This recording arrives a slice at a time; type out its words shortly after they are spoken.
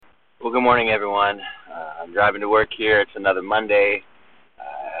Well, good morning, everyone. I'm driving to work here. It's another Monday.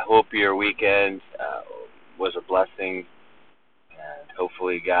 I hope your weekend was a blessing, and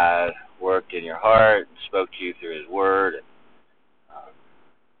hopefully God worked in your heart, spoke to you through His Word.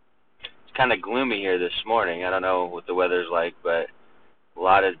 It's kind of gloomy here this morning. I don't know what the weather's like, but a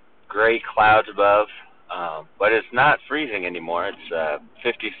lot of gray clouds above. But it's not freezing anymore. It's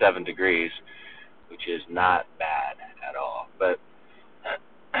 57 degrees, which is not bad at all. But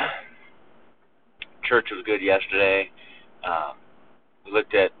church was good yesterday. We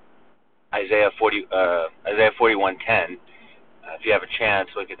looked at Isaiah 41:10. If you have a chance,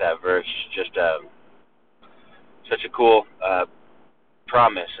 look at that verse. Just such a cool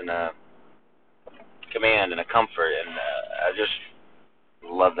promise and a command and a comfort, and I just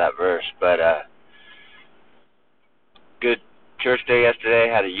love that verse. But good church day yesterday.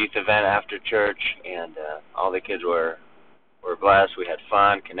 Had a youth event after church, and all the kids were blessed. We had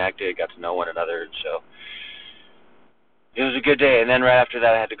fun, connected, got to know one another, so it was a good day. And then right after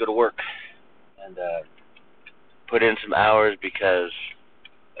that, I had to go to work and put in some hours because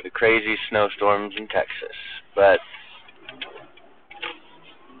of the crazy snowstorms in Texas. But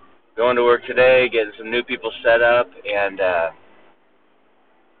going to work today, getting some new people set up, and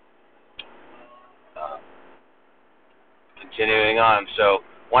continuing on. So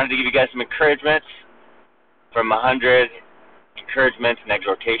wanted to give you guys some encouragement from 100 encouragements and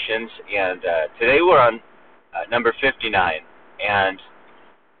exhortations. And today we're on number 59. And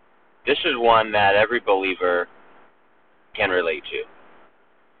this is one that every believer can relate to.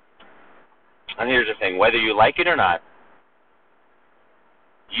 And here's the thing, whether you like it or not,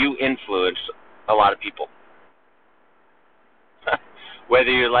 you influence a lot of people.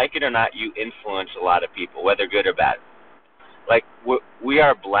 Whether you like it or not, you influence a lot of people, whether good or bad. Like, we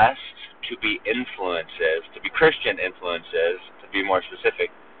are blessed to be influences, to be Christian influences, to be more specific,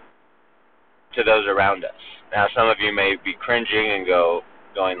 to those around us. Now, some of you may be cringing and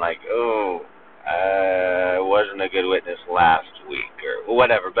going like, oh, I wasn't a good witness last week, or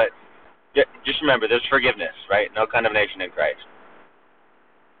whatever. But just remember, there's forgiveness, right? No condemnation in Christ.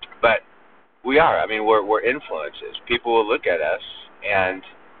 But we are. I mean, we're influences. People will look at us, and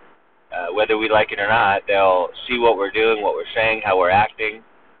whether we like it or not, they'll see what we're doing, what we're saying, how we're acting,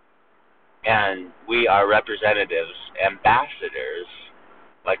 and we are representatives, ambassadors,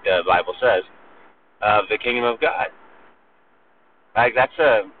 like the Bible says, of the kingdom of God. Like, that's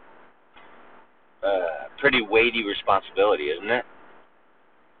a pretty weighty responsibility, isn't it?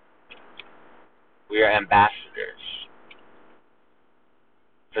 We are ambassadors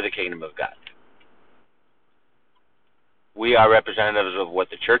for the kingdom of God. We are representatives of what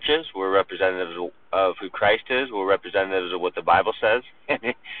the church is. We're representatives of who Christ is. We're representatives of what the Bible says.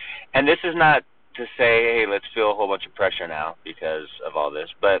 And this is not to say, hey, let's feel a whole bunch of pressure now because of all this,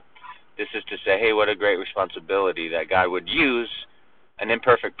 but this is to say, hey, what a great responsibility that God would use an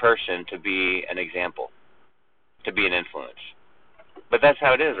imperfect person to be an example, to be an influence. But that's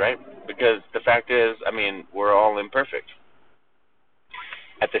how it is, right? Because the fact is, I mean, we're all imperfect.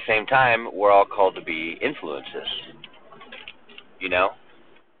 At the same time, we're all called to be influences, you know?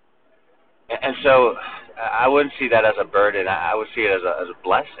 And so I wouldn't see that as a burden. I would see it as a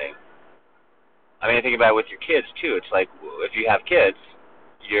blessing. I mean, think about it with your kids, too. It's like, if you have kids,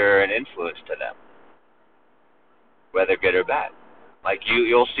 you're an influence to them, whether good or bad. Like,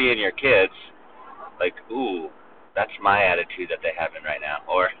 you'll see in your kids, like, ooh, that's my attitude that they have in right now,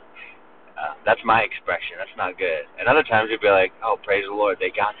 or that's my expression, that's not good. And other times you'll be like, oh, praise the Lord,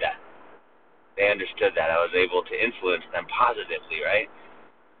 they got that. They understood that. I was able to influence them positively, right?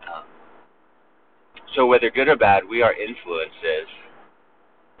 So whether good or bad, we are influences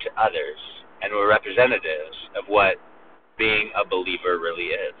to others, and we're representatives of what being a believer really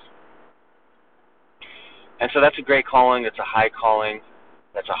is. And so that's a great calling. It's a high calling.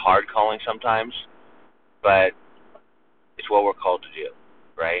 That's a hard calling sometimes, but it's what we're called to do,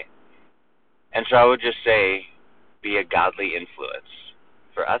 right? And so I would just say, be a godly influence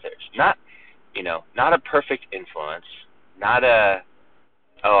for others. Not a perfect influence, not a,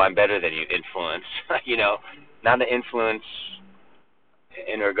 oh, I'm better than you influence, not an influence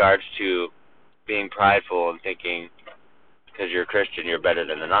in regards to being prideful and thinking because you're a Christian, you're better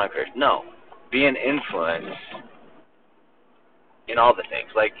than the non-Christian. No, be an influence in all the things,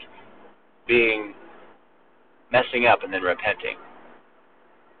 like messing up and then repenting.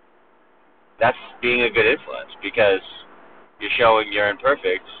 That's being a good influence because you're showing you're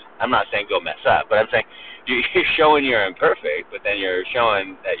imperfect. I'm not saying go mess up, but I'm saying you're showing you're imperfect, but then you're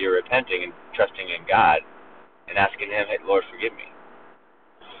showing that you're repenting and trusting in God and asking Him, hey, Lord, forgive me.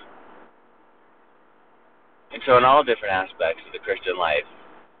 And so in all different aspects of the Christian life,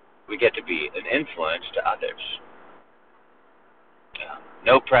 we get to be an influence to others.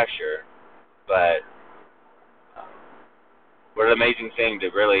 No pressure, but what an amazing thing to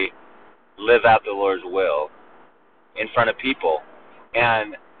really live out the Lord's will in front of people,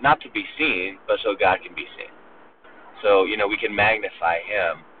 and not to be seen, but so God can be seen. So, we can magnify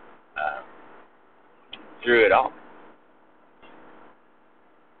Him through it all.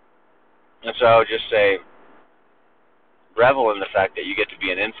 And so I would just say, revel in the fact that you get to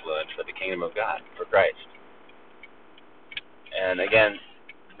be an influence for the kingdom of God, for Christ. And again,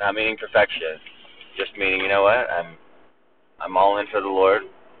 not meaning perfection, just meaning, I'm all in for the Lord.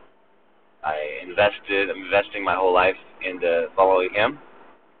 I'm investing my whole life into following Him,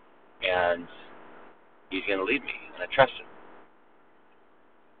 and He's going to lead me, and I trust Him.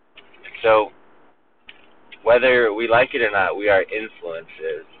 And so, whether we like it or not, we are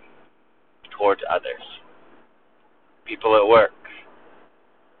influences towards others. People at work,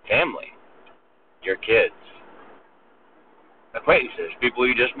 family, your kids, acquaintances, people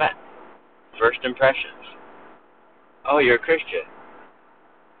you just met, first impressions. Oh, you're a Christian.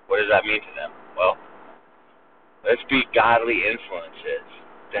 What does that mean to them? Well, let's be godly influences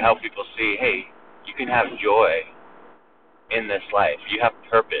to help people see, hey, you can have joy in this life. You have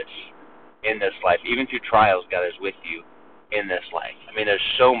purpose in this life. Even through trials, God is with you in this life. I mean, there's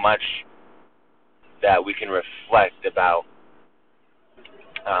so much that we can reflect about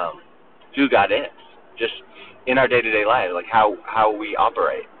who God is, just in our day-to-day life, like how we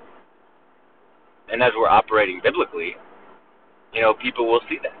operate. And as we're operating biblically, people will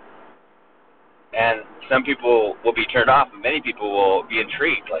see that. And some people will be turned off, and many people will be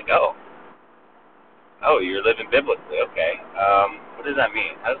intrigued, like, oh, you're living biblically, okay. What does that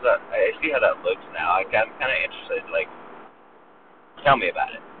mean? How does that? I see how that looks now. I'm kind of interested. Like, tell me about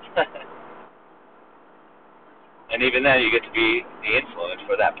it. And even then, you get to be the influence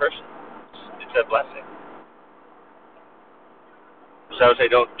for that person. It's a blessing. So I would say,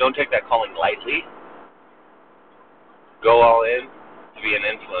 don't take that calling lightly. Go all in to be an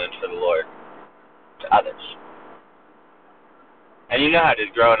influence for the Lord to others. And you know how it is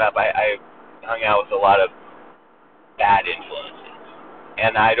growing up. I hung out with a lot of bad influences.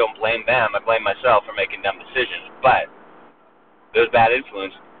 And I don't blame them. I blame myself for making dumb decisions. But those bad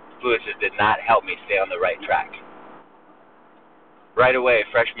influences did not help me stay on the right track. Right away,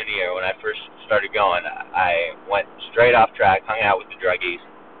 freshman year, when I first started going, I went straight off track, hung out with the druggies,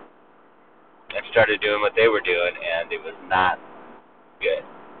 and started doing what they were doing, and it was not good.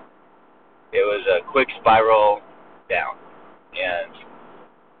 It was a quick spiral down. And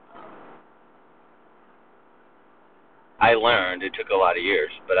I learned, it took a lot of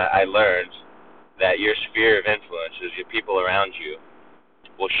years, but I learned that your sphere of influences, your people around you,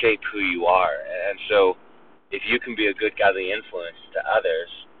 will shape who you are. And so if you can be a good godly influence to others,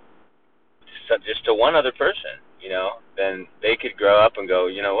 just to one other person, then they could grow up and go,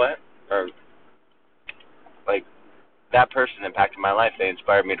 you know what? Or, like, that person impacted my life. They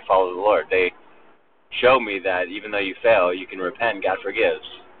inspired me to follow the Lord. They showed me that even though you fail, you can repent, God forgives.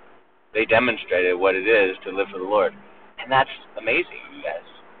 They demonstrated what it is to live for the Lord. And that's amazing, you guys.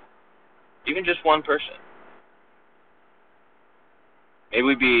 Even just one person. May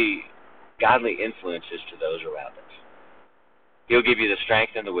we be godly influences to those around us. He'll give you the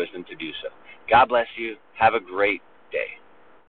strength and the wisdom to do so. God bless you. Have a great day.